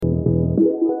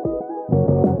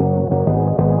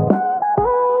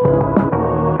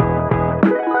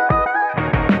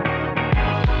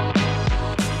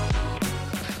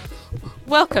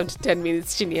Welcome to 10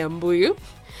 Minutes Chinyambuyu.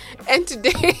 And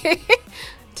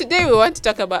today we want to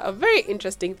talk about a very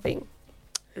interesting thing,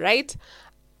 right?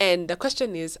 And the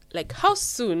question is, like, how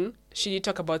soon should you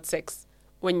talk about sex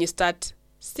when you start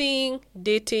seeing,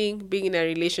 dating, being in a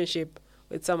relationship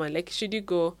with someone? Like, should you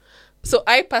go? So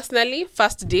I personally,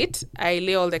 first date, I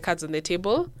lay all the cards on the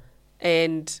table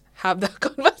and have that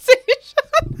conversation.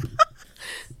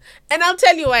 And I'll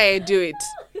tell you why I do it.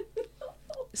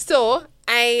 So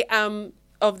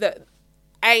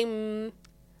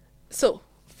so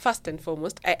first and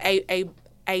foremost, I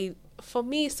for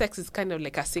me, sex is kind of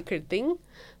like a sacred thing.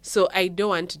 So I don't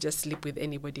want to just sleep with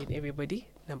anybody and everybody,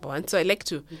 number one. So I like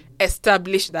to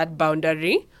establish that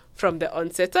boundary from the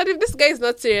onset. So if this guy is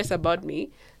not serious about me,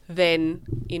 then,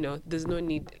 there's no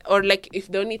need. Or like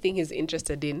if the only thing he's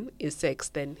interested in is sex,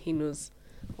 then he knows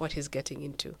what he's getting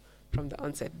into from the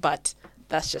onset. But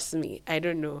that's just me. I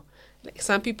don't know. Like,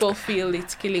 some people feel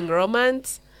it's killing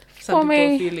romance. Some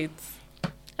people feel it's...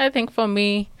 I think for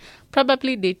me,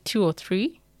 probably date 2 or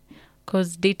 3.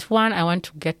 Because date 1, I want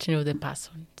to get to know the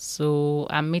person. So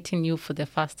I'm meeting you for the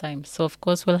first time. So, of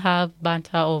course, we'll have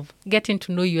banter of getting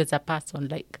to know you as a person.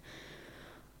 Like,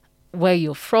 where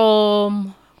you're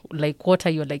from, like, what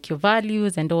are your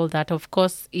values and all that. Of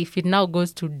course, if it now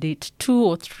goes to date 2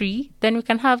 or 3, then we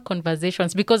can have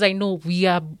conversations. Because I know we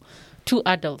are 2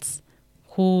 adults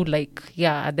who,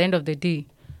 at the end of the day,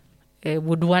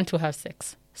 would want to have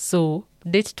sex. So,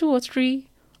 date 2 or 3,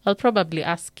 I'll probably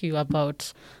ask you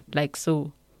about,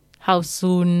 so how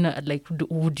soon,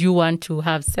 would you want to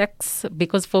have sex?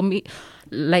 Because for me,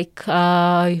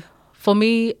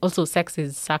 also sex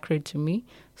is sacred to me.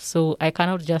 So I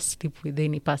cannot just sleep with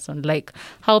any person. Like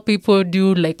how people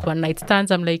do, one night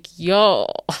stands, I'm like, yo,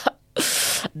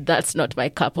 that's not my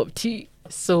cup of tea.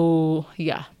 So,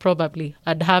 yeah, probably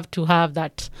I'd have to have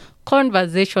that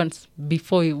conversations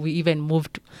before we even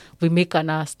we make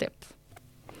another step.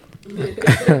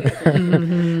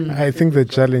 I think the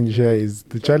challenge is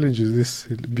this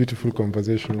beautiful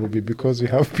conversation will be because we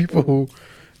have people who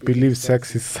believe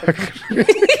sex is sacred.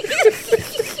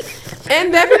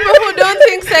 And there are people who don't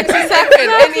think sex is sacred,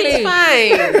 and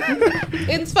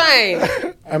it's fine.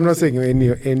 I'm not saying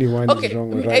anyone is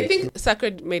wrong or right. I think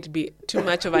sacred might be too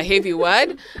much of a heavy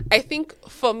word. I think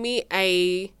for me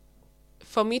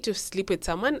to sleep with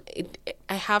someone,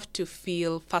 I have to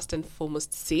feel first and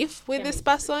foremost safe with this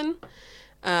person.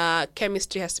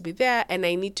 Chemistry has to be there, and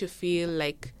I need to feel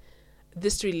like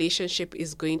this relationship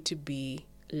is going to be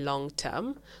long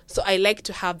term. So I like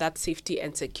to have that safety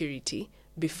and security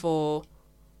before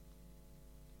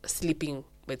sleeping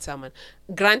with someone.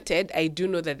 Granted, I do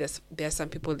know that there are some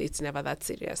people it's never that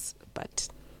serious, but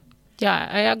yeah,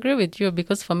 I agree with you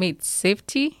because for me it's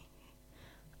safety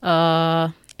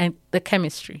and the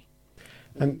chemistry.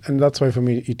 And that's why for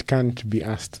me it can't be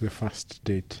asked the first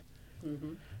date.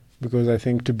 Mm-hmm. Because I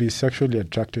think to be sexually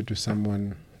attracted to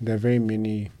someone, there are very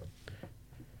many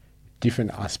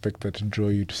different aspects that draw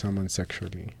you to someone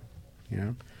sexually.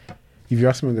 Yeah. If you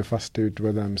ask me on the first date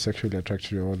whether I'm sexually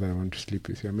attracted to you or whether I want to sleep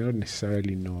with you, I may not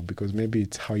necessarily know because maybe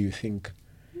it's how you think.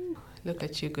 Look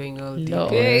at you going all deep. Yeah,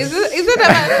 is it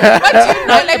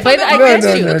about, but I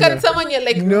get you. Look at someone, you're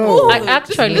like, no, I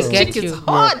actually this chick is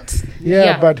hot.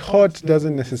 Yeah, but hot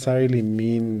doesn't necessarily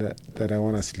mean that I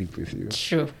want to sleep with you.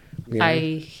 True. Yeah.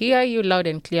 I hear you loud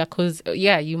and clear because,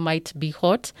 you might be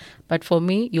hot, but for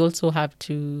me, you also have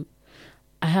to,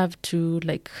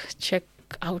 check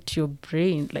out your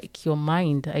brain, your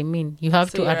mind. I mean, you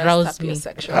have to arouse me.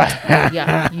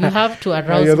 Yeah, you have to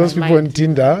arouse me. You're those people on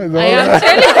Tinder. I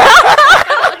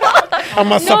am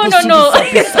I'm a super.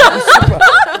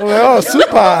 Oh,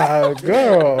 super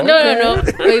girl. No.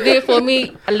 For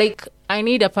me, I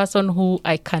need a person who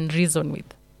I can reason with.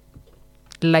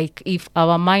 If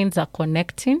our minds are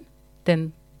connecting,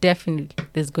 then definitely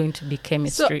there's going to be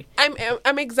chemistry. So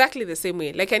I'm exactly the same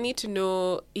way. I need to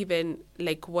know even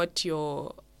what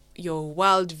your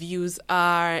world views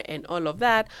are and all of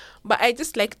that. But I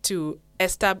just like to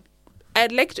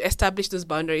establish those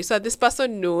boundaries so this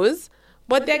person knows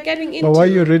what they're getting into. But why are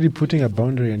you already putting a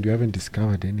boundary and you haven't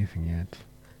discovered anything yet?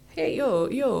 Hey, yo.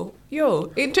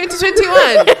 In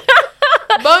 2021,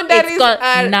 boundaries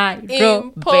are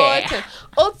important.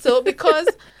 Also, because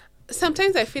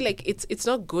sometimes I feel like it's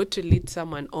not good to lead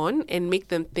someone on and make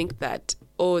them think that,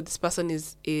 this person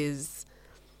is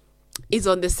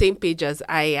on the same page as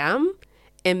I am.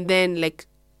 And then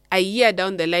a year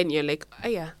down the line, you're like,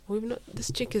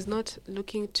 this chick is not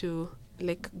looking to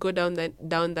go down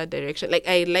that direction.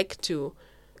 I like to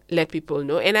let people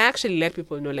know. And I actually let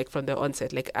people know from the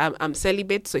onset. I'm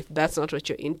celibate, so if that's not what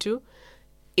you're into,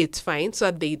 it's fine. So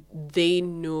that they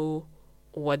know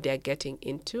what they're getting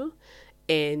into.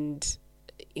 And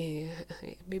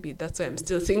maybe that's why I'm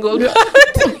still single.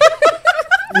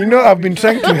 I've been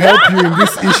trying to help you in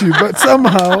this issue, but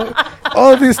somehow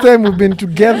all this time we've been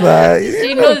together.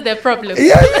 She knows the problem.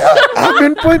 Yeah, I've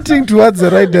been pointing towards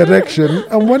the right direction.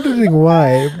 I'm wondering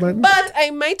why. But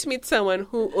I might meet someone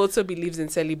who also believes in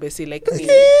celibacy like me.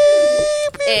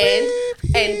 And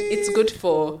it's good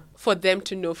for them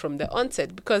to know from the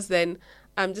onset, because then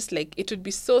I'm just like, it would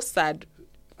be so sad.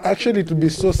 Actually, it would be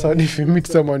so sad if you meet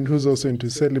someone who's also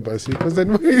into celibacy, because then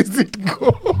where does it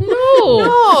go?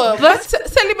 No, but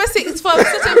celibacy is for a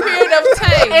certain period of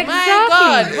time. Exactly. My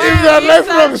God. If they're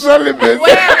lifelong celibacy.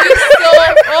 Why are we so,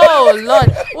 oh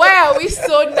Lord, why are we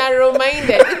so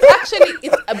narrow-minded?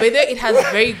 It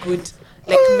has very good,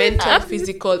 like, mental,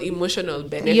 physical, emotional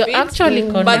benefits. You're actually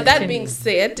connecting. But that being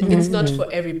said, it's not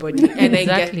for everybody, and I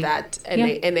get that,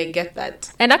 and I get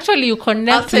that. And actually, you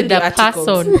connect with the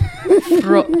person.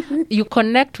 You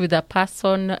connect with a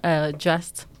person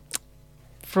just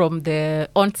from the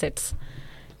onset,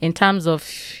 in terms of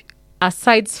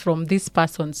aside from this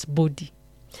person's body.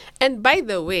 And by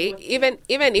the way, even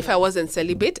if I wasn't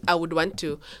celibate, I would want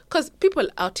to, because people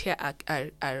out here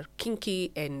are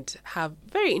kinky and have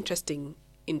very interesting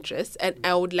interests, and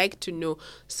I would like to know.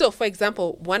 So, for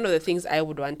example, one of the things I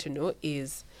would want to know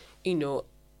is,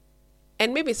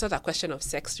 and maybe it's not a question of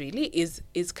sex really,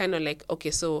 is kind of like,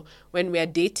 okay, so when we are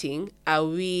dating, are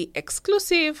we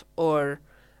exclusive or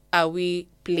are we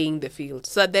playing the field?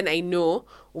 So then I know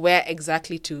where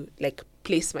exactly to, like,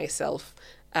 place myself.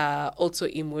 Also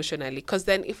emotionally, because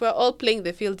then if we're all playing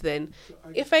the field, then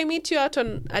if I meet you out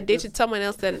on a date with someone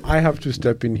else, then I have to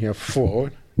step in here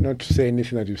not to say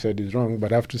anything that you said is wrong,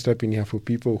 but I have to step in here for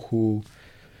people who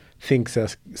think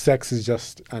sex is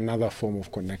just another form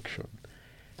of connection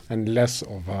and less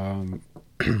of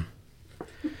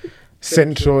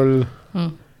central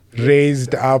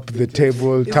raised up the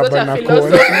table tabernacle.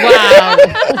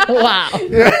 Wow.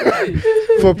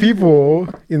 For people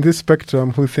in this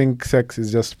spectrum who think sex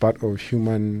is just part of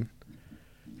human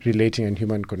relating and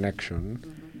human connection,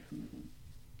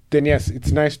 then yes,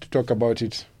 it's nice to talk about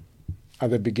it at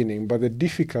the beginning. But the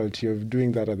difficulty of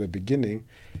doing that at the beginning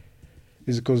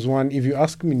is because, one, if you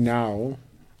ask me now,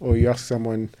 or you ask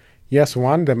someone, yes,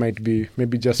 one, they might be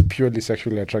maybe just purely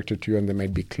sexually attracted to you and they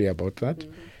might be clear about that.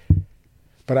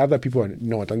 But other people are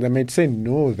not. And they might say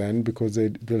no then, because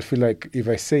they'll feel like if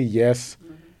I say yes,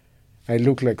 I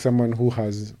look like someone who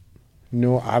has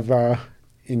no other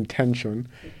intention,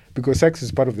 because sex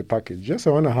is part of the package. Yes,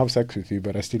 I want to have sex with you,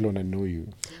 but I still want to know you.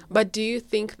 But do you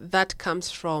think that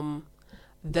comes from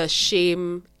the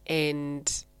shame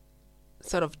and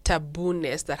sort of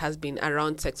tabooness that has been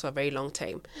around sex for a very long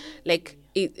time? Like,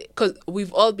 because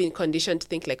we've all been conditioned to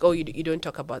think like, oh, you don't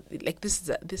talk about it. Like, this is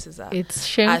a it's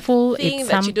shameful, a thing it's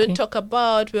that something you don't talk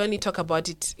about. We only talk about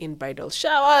it in bridal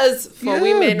showers for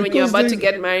women when you're about to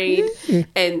get married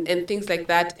and things like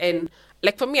that. And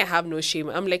like, for me, I have no shame.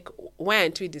 I'm like, why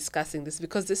aren't we discussing this?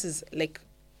 Because this is like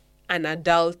an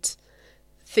adult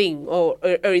thing, or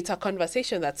it's a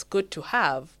conversation that's good to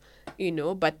have,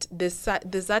 but there's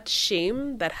that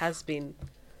shame that has been,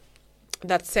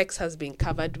 that sex has been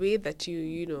covered with, that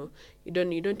you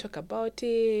don't talk about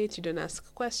it, you don't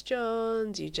ask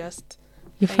questions, you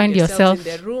find yourself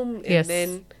in the room, and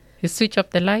then you switch off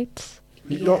the lights.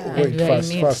 Wait,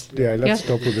 fast. Yeah, let's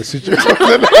stop with the switch.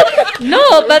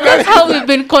 No, but that's how we've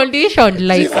been conditioned.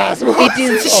 Like, it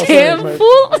is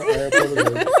shameful.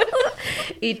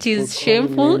 It is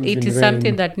shameful. It is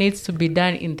something that needs to be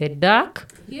done in the dark.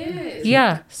 Yes.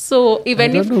 Yeah. So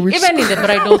even in the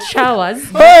bridal showers.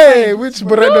 Hey, which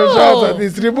bridal showers are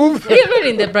these? Remove them. Even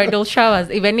in the bridal showers,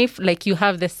 even if like you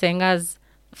have the singers,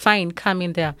 fine, come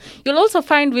in there. You'll also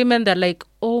find women that are like,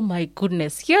 oh my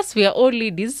goodness, yes, we are all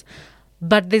ladies,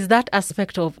 but there's that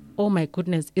aspect of, oh my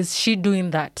goodness, is she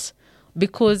doing that?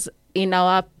 Because in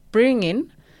our upbringing,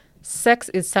 sex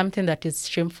is something that is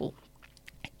shameful.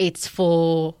 It's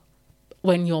for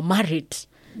when you're married.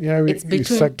 Yeah, it's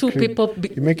between two people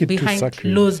behind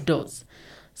closed doors.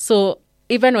 So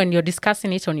even when you're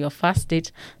discussing it on your first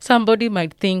date, somebody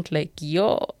might think like,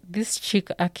 yo, this chick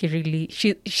really,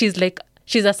 she's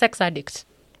a sex addict.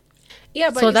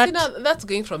 Yeah, but so that's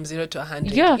going from 0 to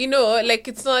 100. Yeah. Like,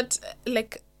 it's not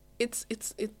like it's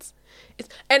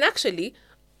and actually,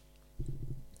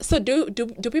 so do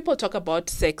people talk about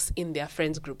sex in their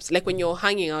friends groups? Like when you're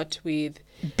hanging out with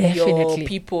your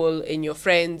people and your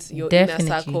friends, your inner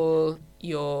circle,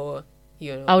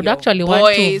 I would actually boys,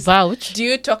 want to vouch. Do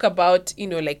you talk about,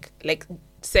 like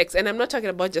sex? And I'm not talking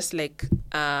about just like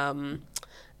the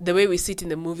way we see it in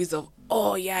the movies of,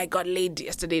 oh yeah, I got laid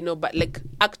yesterday. No, but like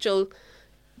actual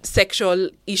sexual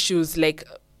issues, like,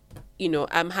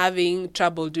 I'm having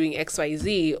trouble doing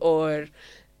XYZ, or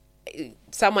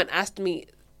someone asked me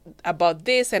about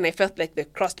this and I felt like they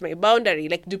crossed my boundary.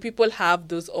 Like, do people have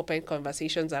those open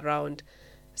conversations around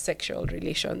sexual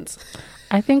relations?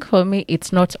 I think for me,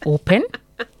 it's not open.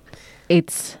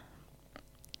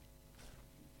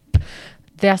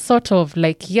 They're sort of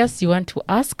like, yes, you want to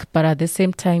ask, but at the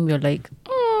same time, you're like,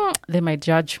 they might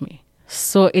judge me.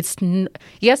 So it's,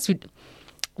 yes,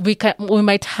 we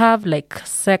might have like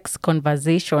sex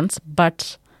conversations,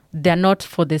 but they're not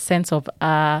for the sense of,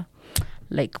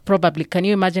 like, probably, can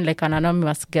you imagine like an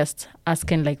anonymous guest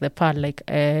asking like the part, like,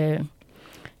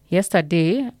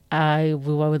 yesterday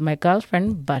we were with my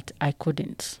girlfriend, but I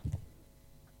couldn't.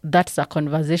 That's a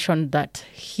conversation that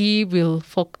he will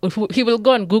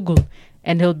go on Google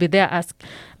and he'll be there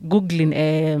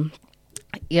Googling,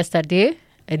 yesterday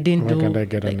I didn't do. Can I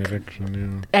get an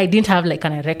erection? Yeah. I didn't have like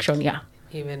an erection, yeah.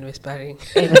 Even whispering.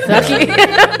 Exactly.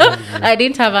 I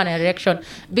didn't have an erection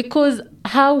because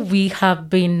how we have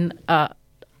been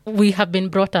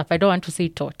brought up. I don't want to say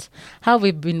taught. How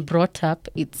we've been brought up,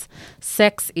 it's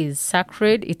sex is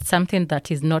sacred. It's something that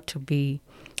is not to be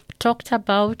talked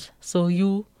about. So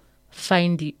you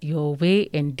find your way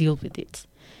and deal with it.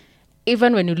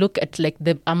 Even when you look at like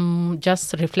I'm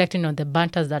just reflecting on the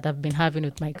banters that I've been having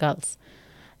with my girls.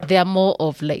 They are more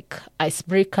of like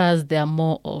icebreakers. They are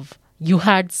more of, you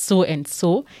had so and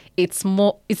so. It's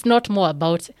not more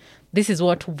about, this is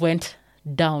what went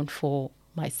down for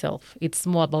myself. It's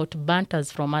more about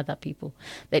banters from other people.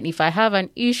 Then if I have an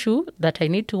issue that I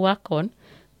need to work on,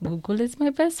 Google is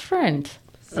my best friend.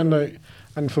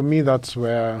 And for me, that's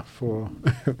where if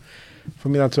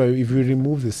we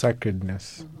remove the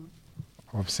sacredness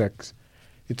of sex,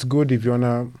 it's good if you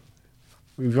wanna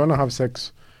have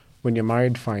sex when you're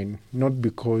married, fine. Not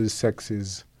because sex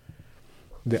is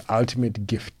the ultimate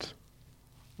gift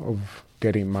of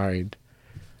getting married.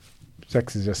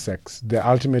 Sex is just sex. The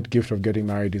ultimate gift of getting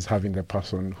married is having the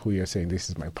person who you're saying, this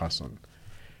is my person.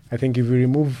 I think if we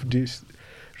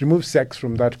remove sex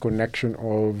from that connection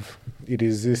of it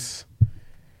is this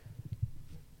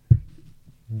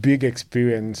big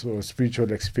experience or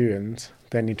spiritual experience,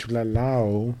 then it will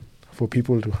allow for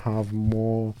people to have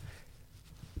more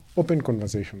open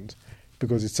conversations,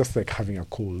 because it's just like having a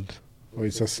cold, or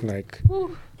it's just like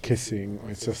kissing, or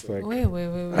it's just like wait.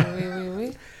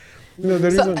 No,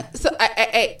 the reason. So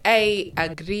I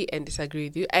agree and disagree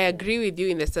with you. I agree with you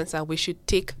in the sense that we should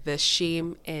take the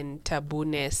shame and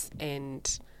tabooness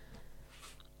and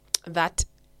that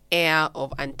air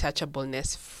of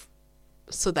untouchableness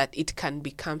so that it can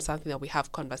become something that we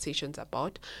have conversations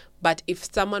about. But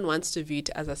if someone wants to view it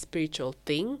as a spiritual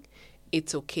thing,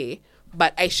 it's okay.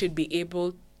 But I should be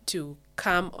able to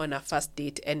come on a first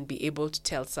date and be able to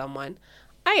tell someone,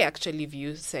 I actually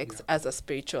view sex as a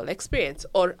spiritual experience,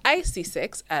 or I see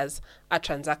sex as a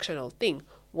transactional thing.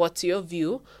 What's your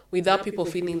view? Without people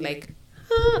feeling like,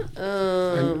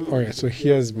 so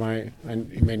here's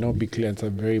and it may not be clear, it's a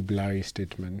very blurry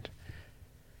statement.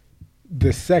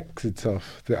 The sex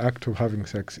itself, the act of having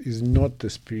sex, is not the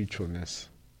spiritualness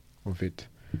of it.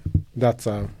 That's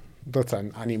an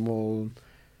animal,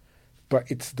 but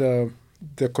it's the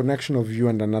connection of you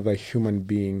and another human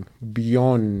being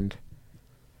beyond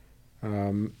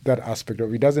that aspect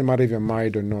of it. It doesn't matter if you're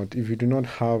married or not. If you do not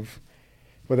have,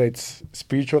 whether it's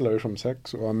spiritual away from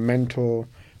sex, or mental,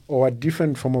 or a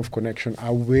different form of connection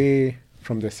away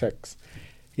from the sex,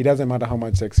 it doesn't matter how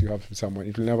much sex you have with someone.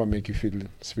 It will never make you feel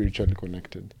spiritually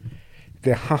connected.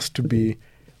 There has to be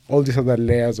all these other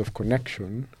layers of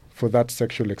connection for that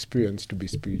sexual experience to be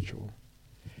spiritual.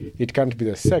 It can't be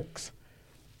the sex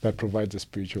that provides a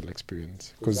spiritual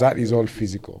experience, because that is all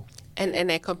physical.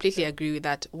 And I completely agree with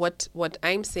that. What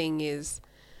I'm saying is,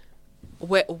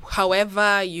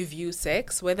 however you view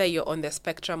sex, whether you're on the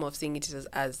spectrum of seeing it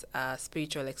as a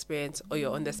spiritual experience, or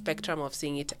you're on the spectrum of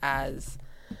seeing it as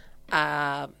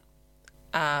a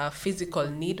physical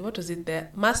need. What was it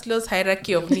there? Maslow's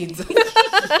hierarchy of needs.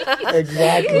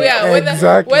 Exactly. Yeah,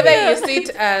 whether you see it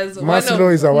as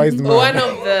Maslow is a wise man.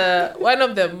 One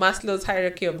of the Maslow's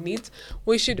hierarchy of needs,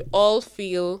 we should all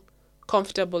feel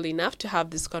comfortable enough to have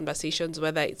these conversations,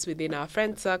 whether it's within our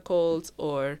friend circles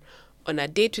or on a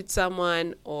date with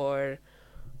someone or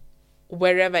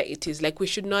wherever it is. Like, we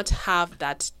should not have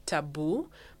that taboo,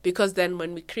 because then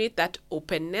when we create that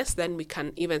openness, then we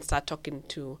can even start talking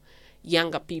to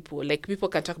younger people. Like, people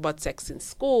can talk about sex in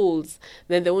schools,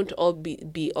 then there won't all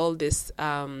be all this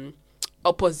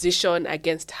opposition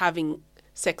against having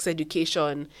sex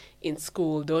education in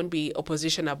school. Don't be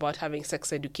opposition about having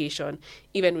sex education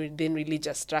even within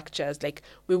religious structures. Like,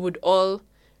 we would all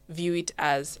view it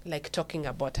as like talking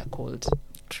about a cold.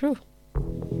 True.